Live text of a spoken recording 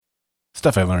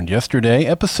Stuff I Learned Yesterday,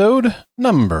 episode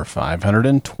number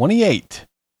 528.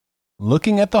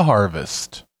 Looking at the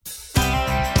Harvest.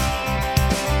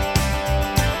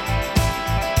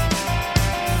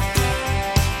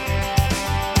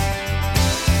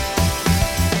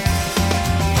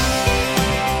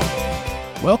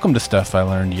 Welcome to Stuff I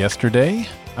Learned Yesterday.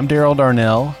 I'm Daryl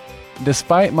Darnell.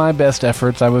 Despite my best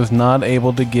efforts, I was not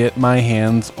able to get my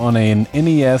hands on an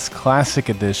NES Classic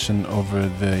Edition over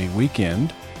the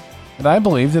weekend. But I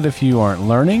believe that if you aren't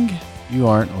learning, you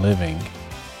aren't living.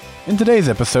 In today's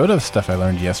episode of Stuff I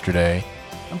Learned Yesterday,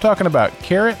 I'm talking about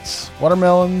carrots,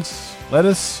 watermelons,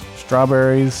 lettuce,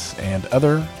 strawberries, and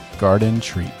other garden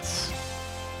treats.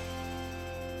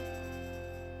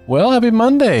 Well, happy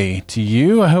Monday to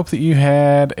you. I hope that you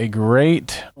had a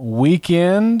great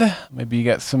weekend. Maybe you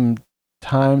got some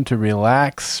time to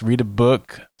relax, read a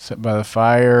book, sit by the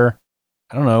fire,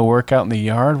 I don't know, work out in the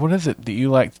yard. What is it that you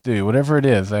like to do? Whatever it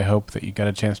is, I hope that you got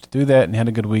a chance to do that and had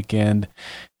a good weekend.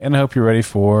 And I hope you're ready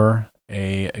for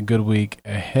a good week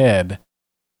ahead.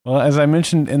 Well, as I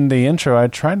mentioned in the intro, I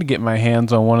tried to get my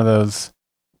hands on one of those.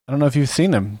 I don't know if you've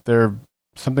seen them. They're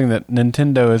something that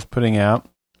Nintendo is putting out.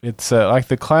 It's like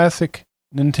the classic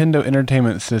Nintendo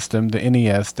Entertainment System, the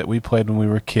NES, that we played when we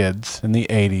were kids in the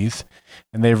 80s.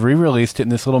 And they've re-released it in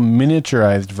this little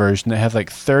miniaturized version that has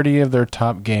like 30 of their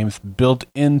top games built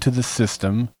into the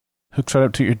system. Hooks right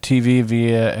up to your TV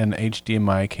via an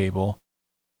HDMI cable.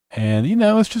 And, you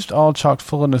know, it's just all chock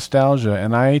full of nostalgia.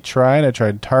 And I tried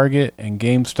Target and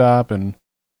GameStop and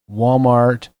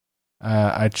Walmart.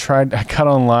 I got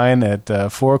online at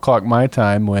 4 o'clock my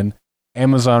time when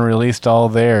Amazon released all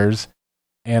theirs.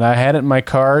 And I had it in my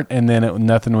cart, and then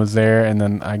nothing was there. And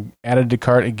then I added to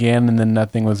cart again, and then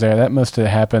nothing was there. That must have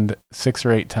happened 6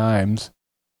 or 8 times.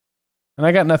 And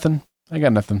I got nothing.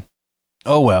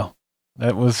 Oh, well.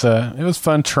 It was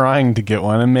fun trying to get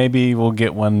one, and maybe we'll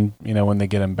get one, you know, when they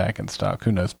get them back in stock.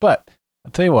 Who knows? But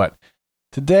I'll tell you what.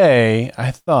 Today,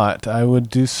 I thought I would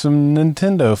do some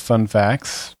Nintendo fun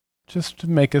facts just to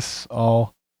make us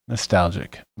all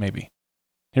nostalgic, maybe.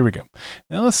 Here we go.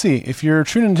 Now let's see. If you're a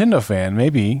true Nintendo fan,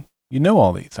 maybe you know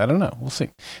all these. I don't know. We'll see.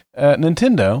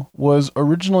 Nintendo was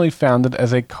originally founded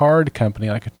as a card company,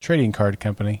 like a trading card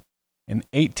company, in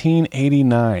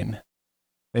 1889.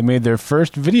 They made their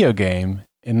first video game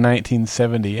in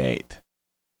 1978.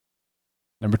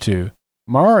 Number 2,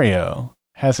 Mario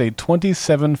has a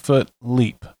 27-foot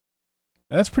leap.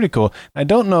 Now, that's pretty cool. I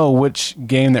don't know which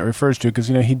game that refers to because,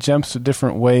 you know, he jumps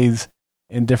different ways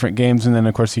in different games, and then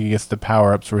of course he gets the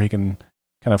power-ups where he can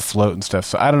kind of float and stuff.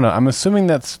 So I don't know. I'm assuming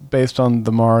that's based on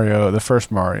the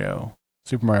first Mario,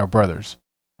 Super Mario Brothers.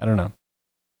 I don't know.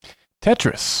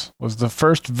 Tetris was the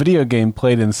first video game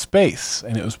played in space,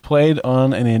 and it was played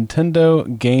on a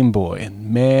Nintendo Game Boy.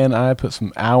 And man, I put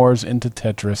some hours into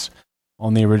Tetris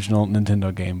on the original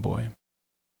Nintendo Game Boy.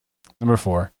 Number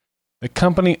 4. The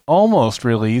company almost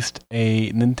released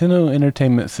a Nintendo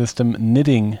Entertainment System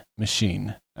knitting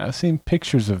machine. I've seen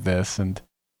pictures of this, and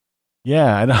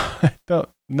yeah, I don't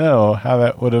know how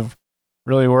that would have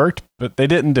really worked, but they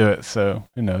didn't do it, so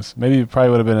who knows? Maybe it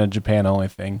probably would have been a Japan-only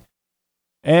thing.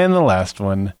 And the last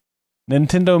one,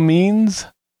 Nintendo means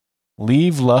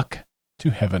leave luck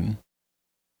to heaven.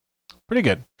 Pretty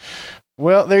good.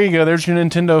 Well, there you go. There's your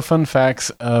Nintendo fun facts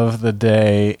of the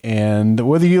day, and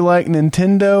whether you like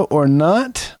Nintendo or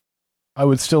not, I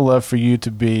would still love for you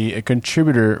to be a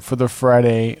contributor for the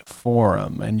Friday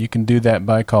Forum, and you can do that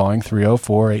by calling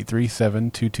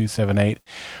 304-837-2278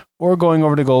 or going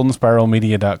over to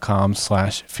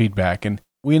goldenspiralmedia.com/feedback. And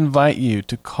we invite you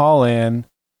to call in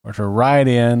or to write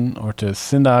in or to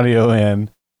send audio in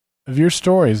of your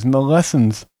stories and the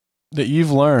lessons that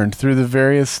you've learned through the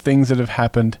various things that have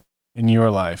happened in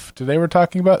your life. Today we're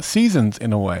talking about seasons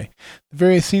in a way, the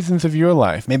various seasons of your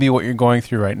life, maybe what you're going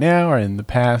through right now or in the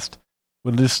past.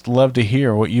 Would just love to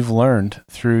hear what you've learned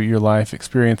through your life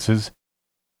experiences,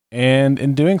 and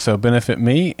in doing so, benefit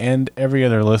me and every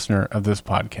other listener of this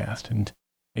podcast. And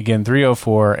again,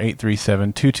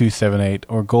 304-837-2278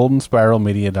 or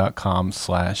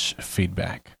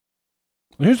goldenspiralmedia.com/feedback.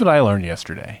 Well, here's what I learned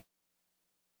yesterday.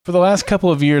 For the last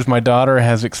couple of years, my daughter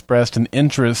has expressed an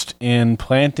interest in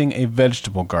planting a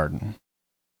vegetable garden.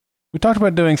 We talked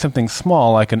about doing something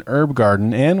small like an herb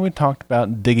garden, and we talked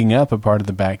about digging up a part of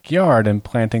the backyard and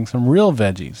planting some real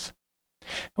veggies.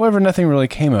 However, nothing really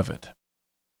came of it.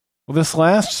 Well, this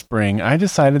last spring, I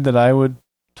decided that I would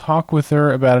talk with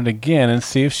her about it again and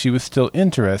see if she was still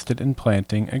interested in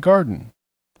planting a garden.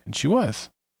 And she was.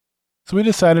 So we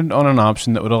decided on an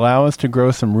option that would allow us to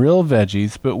grow some real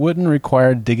veggies but wouldn't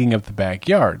require digging up the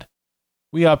backyard.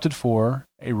 We opted for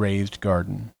a raised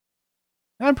garden.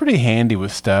 I'm pretty handy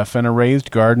with stuff, and a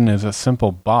raised garden is a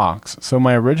simple box, so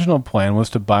my original plan was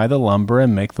to buy the lumber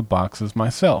and make the boxes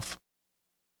myself.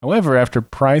 However, after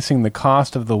pricing the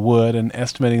cost of the wood and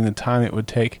estimating the time it would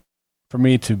take for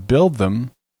me to build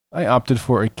them, I opted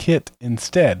for a kit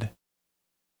instead.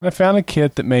 I found a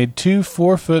kit that made 2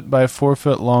 4-foot by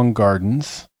 4-foot long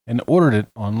gardens and ordered it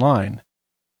online.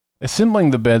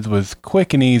 Assembling the beds was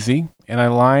quick and easy, and I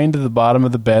lined the bottom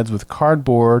of the beds with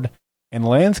cardboard and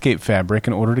landscape fabric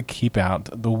in order to keep out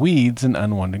the weeds and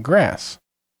unwanted grass.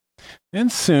 Then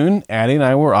soon, Addie and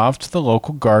I were off to the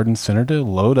local garden center to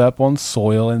load up on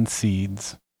soil and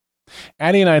seeds.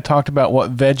 Addie and I talked about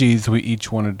what veggies we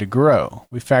each wanted to grow.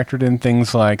 We factored in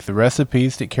things like the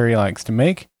recipes that Carrie likes to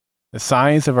make, the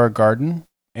size of our garden,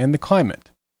 and the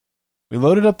climate. We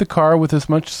loaded up the car with as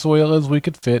much soil as we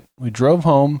could fit, we drove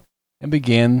home, and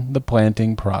began the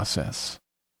planting process.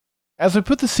 As we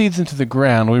put the seeds into the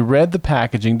ground, we read the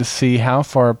packaging to see how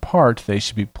far apart they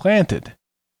should be planted.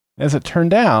 As it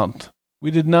turned out, we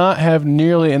did not have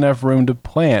nearly enough room to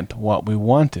plant what we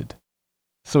wanted.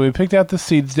 So we picked out the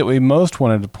seeds that we most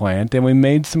wanted to plant, and we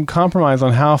made some compromise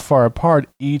on how far apart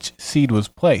each seed was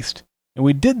placed. And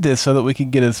we did this so that we could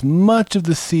get as much of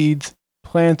the seeds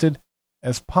planted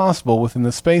as possible within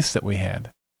the space that we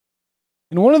had.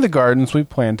 In one of the gardens, we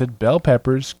planted bell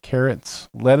peppers, carrots,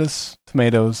 lettuce,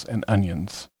 tomatoes, and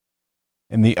onions.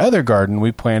 In the other garden,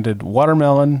 we planted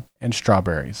watermelon and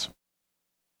strawberries.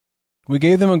 We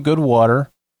gave them a good water,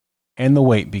 and the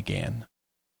wait began.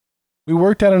 We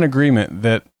worked out an agreement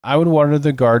that I would water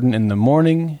the garden in the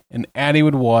morning, and Addie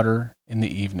would water in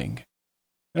the evening.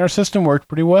 And our system worked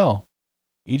pretty well.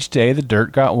 Each day the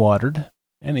dirt got watered,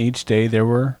 and each day there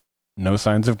were no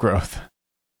signs of growth.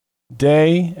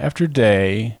 Day after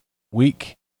day,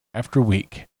 week after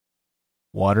week.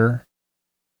 Water,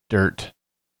 dirt,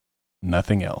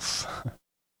 nothing else.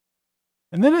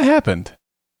 And then it happened.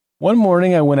 One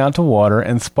morning I went out to water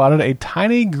and spotted a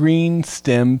tiny green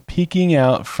stem peeking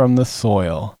out from the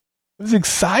soil. It was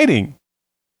exciting.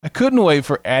 I couldn't wait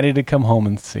for Addie to come home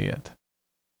and see it.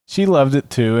 She loved it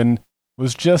too and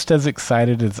was just as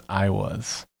excited as I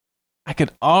was. I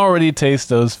could already taste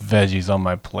those veggies on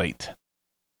my plate.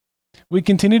 We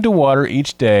continued to water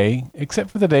each day,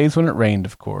 except for the days when it rained,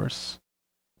 of course.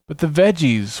 But the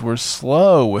veggies were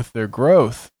slow with their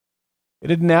growth. It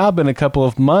had now been a couple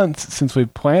of months since we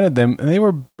planted them, and they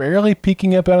were barely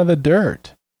peeking up out of the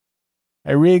dirt.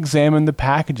 I re-examined the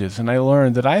packages, and I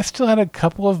learned that I still had a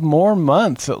couple of more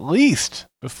months, at least,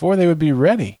 before they would be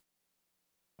ready.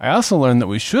 I also learned that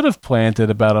we should have planted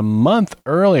about a month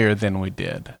earlier than we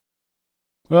did.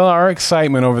 Well, our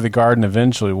excitement over the garden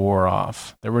eventually wore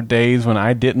off. There were days when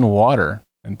I didn't water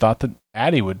and thought that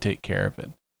Addie would take care of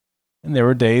it. And there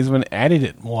were days when Addie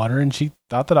didn't water and she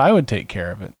thought that I would take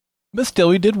care of it. But still,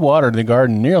 we did water the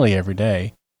garden nearly every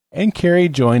day, and Carrie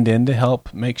joined in to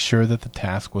help make sure that the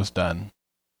task was done.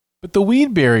 But the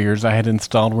weed barriers I had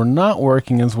installed were not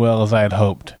working as well as I had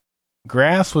hoped.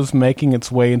 Grass was making its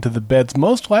way into the beds,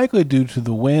 most likely due to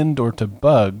the wind or to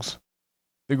bugs.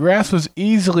 The grass was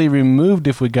easily removed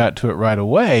if we got to it right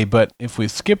away, but if we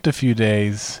skipped a few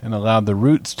days and allowed the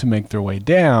roots to make their way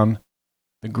down,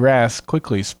 the grass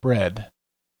quickly spread.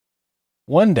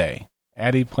 One day,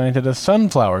 Addie planted a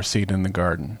sunflower seed in the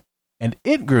garden, and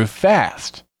it grew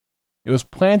fast. It was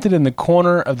planted in the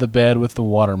corner of the bed with the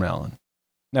watermelon.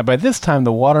 Now, by this time,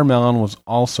 the watermelon was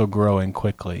also growing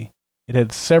quickly. It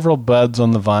had several buds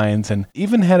on the vines and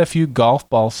even had a few golf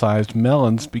ball-sized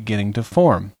melons beginning to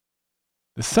form.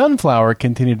 The sunflower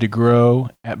continued to grow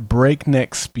at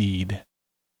breakneck speed.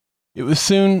 It was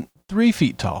soon 3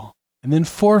 feet tall, and then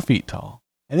 4 feet tall,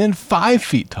 and then 5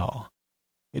 feet tall.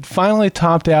 It finally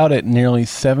topped out at nearly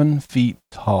 7 feet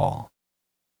tall.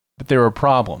 But there were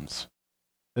problems.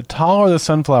 The taller the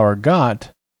sunflower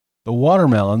got, the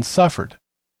watermelon suffered.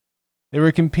 They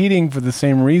were competing for the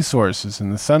same resources,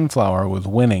 and the sunflower was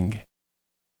winning.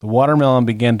 The watermelon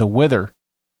began to wither,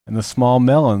 and the small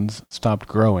melons stopped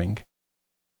growing.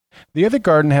 The other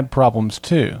garden had problems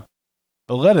too.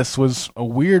 The lettuce was a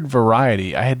weird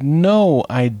variety. I had no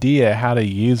idea how to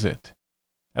use it.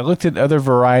 I looked at other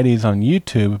varieties on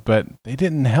YouTube, but they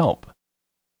didn't help.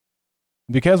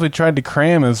 Because we tried to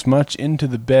cram as much into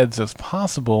the beds as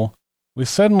possible, we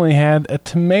suddenly had a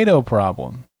tomato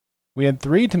problem. We had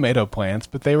 3 tomato plants,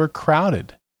 but they were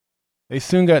crowded. They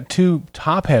soon got too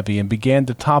top-heavy and began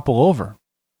to topple over.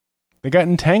 They got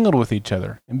entangled with each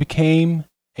other and became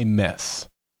a mess.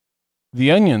 The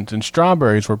onions and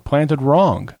strawberries were planted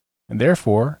wrong, and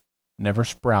therefore never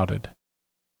sprouted.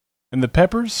 And the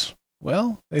peppers,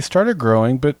 well, they started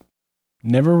growing, but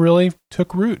never really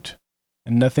took root,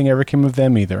 and nothing ever came of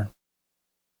them either.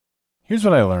 Here's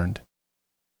what I learned.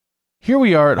 Here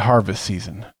we are at harvest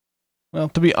season. Well,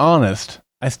 to be honest,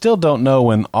 I still don't know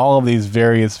when all of these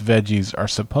various veggies are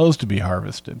supposed to be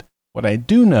harvested. What I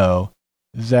do know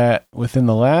is that within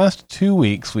the last 2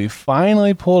 weeks, we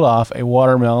finally pulled off a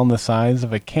watermelon the size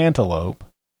of a cantaloupe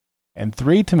and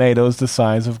 3 tomatoes the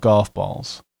size of golf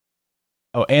balls.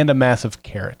 Oh, and a massive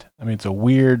carrot. I mean, it's a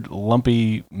weird,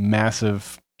 lumpy,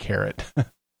 massive carrot.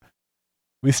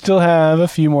 We still have a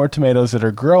few more tomatoes that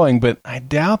are growing, but I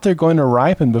doubt they're going to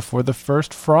ripen before the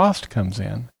first frost comes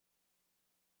in.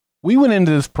 We went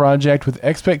into this project with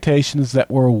expectations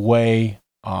that were way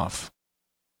off.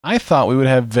 I thought we would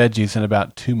have veggies in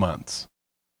about 2 months.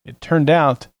 It turned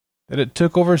out that it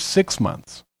took over 6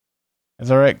 months. As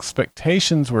our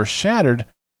expectations were shattered,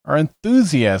 our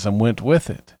enthusiasm went with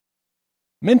it.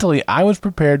 Mentally, I was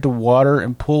prepared to water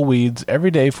and pull weeds every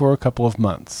day for a couple of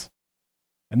months.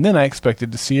 And then I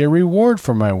expected to see a reward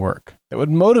for my work that would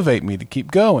motivate me to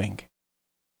keep going.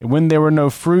 And when there were no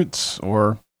fruits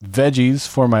or veggies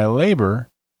for my labor,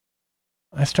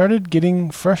 I started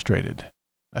getting frustrated.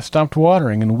 I stopped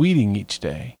watering and weeding each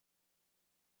day.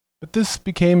 But this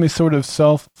became a sort of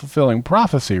self-fulfilling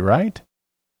prophecy, right?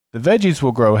 The veggies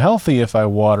will grow healthy if I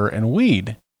water and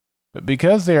weed. But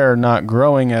because they are not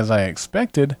growing as I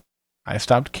expected, I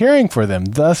stopped caring for them,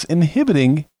 thus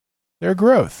inhibiting their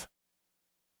growth.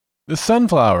 The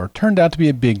sunflower turned out to be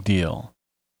a big deal.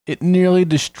 It nearly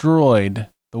destroyed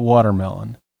the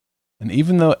watermelon. And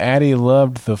even though Addie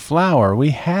loved the flower, we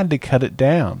had to cut it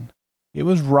down. It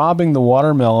was robbing the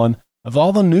watermelon of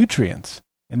all the nutrients,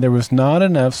 and there was not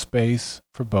enough space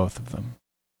for both of them.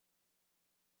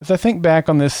 As I think back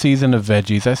on this season of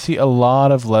veggies, I see a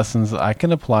lot of lessons that I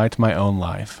can apply to my own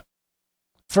life.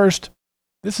 First,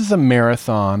 this is a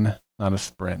marathon, not a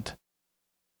sprint.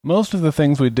 Most of the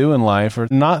things we do in life are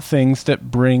not things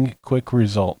that bring quick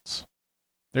results.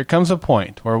 There comes a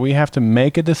point where we have to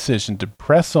make a decision to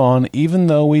press on even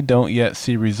though we don't yet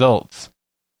see results,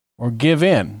 or give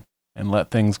in and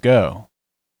let things go.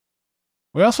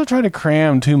 We also try to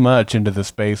cram too much into the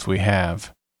space we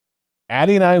have.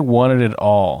 Addie and I wanted it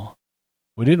all.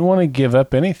 We didn't want to give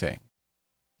up anything.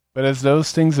 But as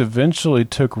those things eventually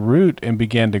took root and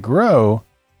began to grow,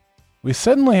 we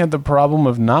suddenly had the problem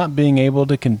of not being able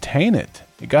to contain it.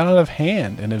 It got out of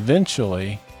hand, and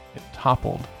eventually it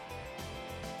toppled.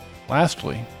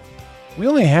 Lastly, we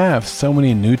only have so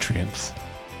many nutrients.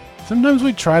 Sometimes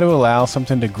we try to allow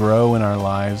something to grow in our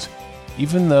lives,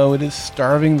 even though it is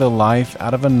starving the life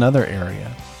out of another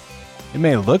area. It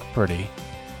may look pretty,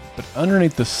 but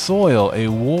underneath the soil, a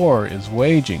war is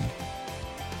waging.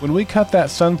 When we cut that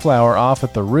sunflower off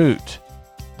at the root,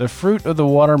 the fruit of the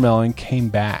watermelon came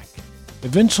back.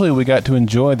 Eventually, we got to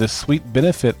enjoy the sweet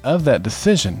benefit of that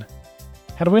decision.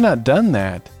 Had we not done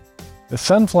that, the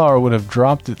sunflower would have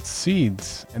dropped its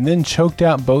seeds and then choked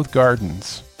out both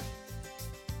gardens.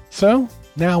 So,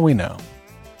 now we know.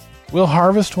 We'll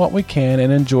harvest what we can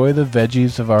and enjoy the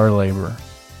veggies of our labor.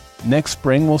 Next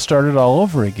spring, we'll start it all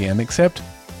over again, except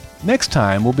next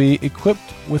time we'll be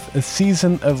equipped with a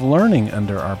season of learning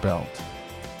under our belt.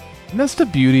 And that's the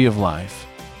beauty of life.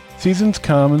 Seasons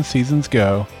come and seasons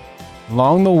go.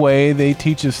 Along the way, they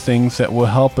teach us things that will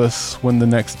help us when the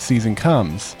next season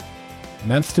comes.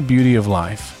 And that's the beauty of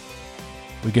life.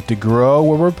 We get to grow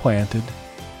where we're planted,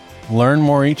 learn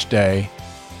more each day,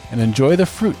 and enjoy the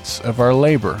fruits of our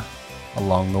labor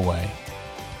along the way.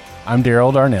 I'm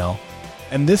Daryl Darnell,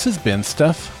 and this has been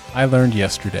Stuff I Learned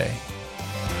Yesterday.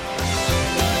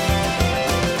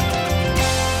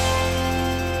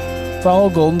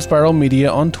 Follow Golden Spiral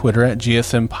Media on Twitter at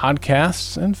GSM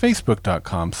Podcasts and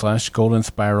Facebook.com/Golden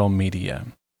Spiral Media.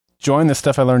 Join the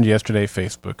Stuff I Learned Yesterday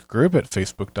Facebook group at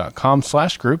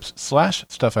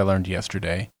Facebook.com/groups/Stuff I Learned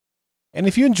Yesterday. And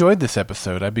if you enjoyed this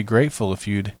episode, I'd be grateful if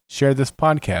you'd share this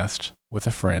podcast with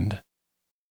a friend.